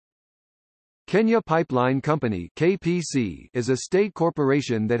Kenya Pipeline Company (KPC) is a state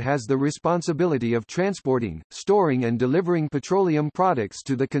corporation that has the responsibility of transporting, storing and delivering petroleum products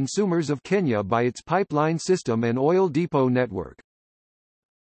to the consumers of Kenya by its pipeline system and oil depot network.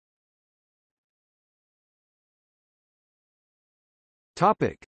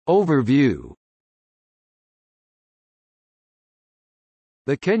 Topic. Overview.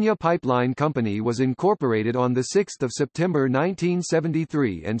 The Kenya Pipeline Company was incorporated on 6 September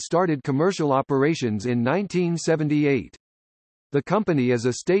 1973 and started commercial operations in 1978. The company is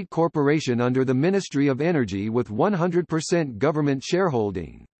a state corporation under the Ministry of Energy with 100% government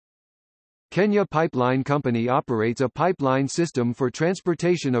shareholding. Kenya Pipeline Company operates a pipeline system for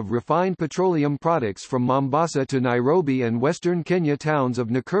transportation of refined petroleum products from Mombasa to Nairobi and western Kenya towns of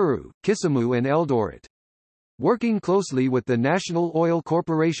Nakuru, Kisumu and Eldoret. Working closely with the National Oil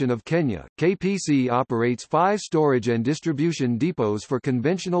Corporation of Kenya, KPC operates 5 storage and distribution depots for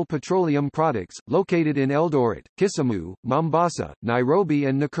conventional petroleum products, located in Eldoret, Kisumu, Mombasa, Nairobi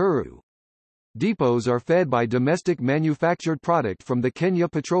and Nakuru. Depots are fed by domestic manufactured product from the Kenya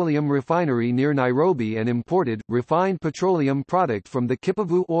Petroleum Refinery near Nairobi and imported, refined petroleum product from the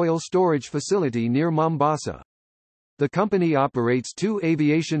Kipavu Oil Storage Facility near Mombasa. The company operates 2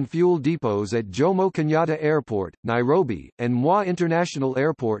 aviation fuel depots at Jomo Kenyatta Airport, Nairobi, and Moi International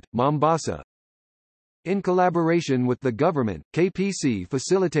Airport, Mombasa. In collaboration with the government, KPC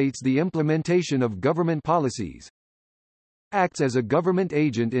facilitates the implementation of government policies, acts as a government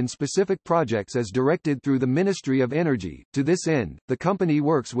agent in specific projects as directed through the Ministry of Energy. To this end, the company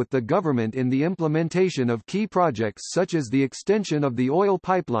works with the government in the implementation of key projects such as the extension of the oil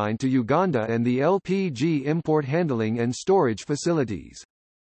pipeline to Uganda and the LPG import handling and storage facilities.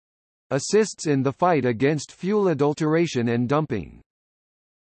 Assists in the fight against fuel adulteration and dumping.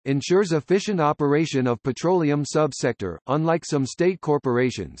 Ensures efficient operation of petroleum subsector. Unlike some state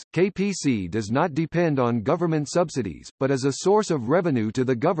corporations, KPC does not depend on government subsidies, but is a source of revenue to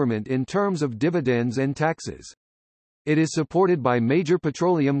the government in terms of dividends and taxes. It is supported by major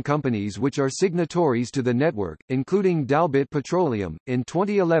petroleum companies which are signatories to the network, including Dalbit Petroleum. In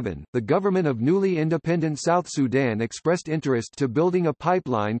 2011, the government of newly independent South Sudan expressed interest to building a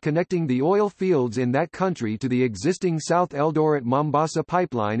pipeline connecting the oil fields in that country to the existing South Eldoret Mombasa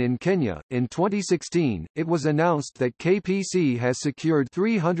pipeline in Kenya. In 2016, it was announced that KPC has secured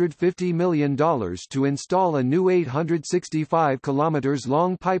 $350 million to install a new 865 kilometers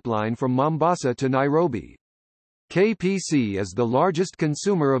long pipeline from Mombasa to Nairobi. KPC is the largest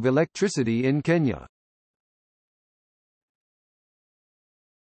consumer of electricity in Kenya.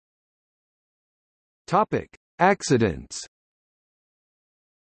 Topic: Accidents.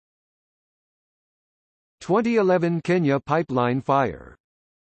 2011 Kenya pipeline fire.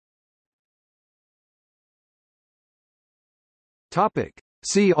 Topic: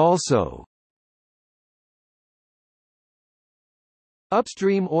 See also.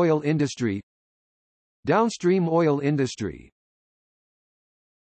 Upstream oil industry, downstream oil industry.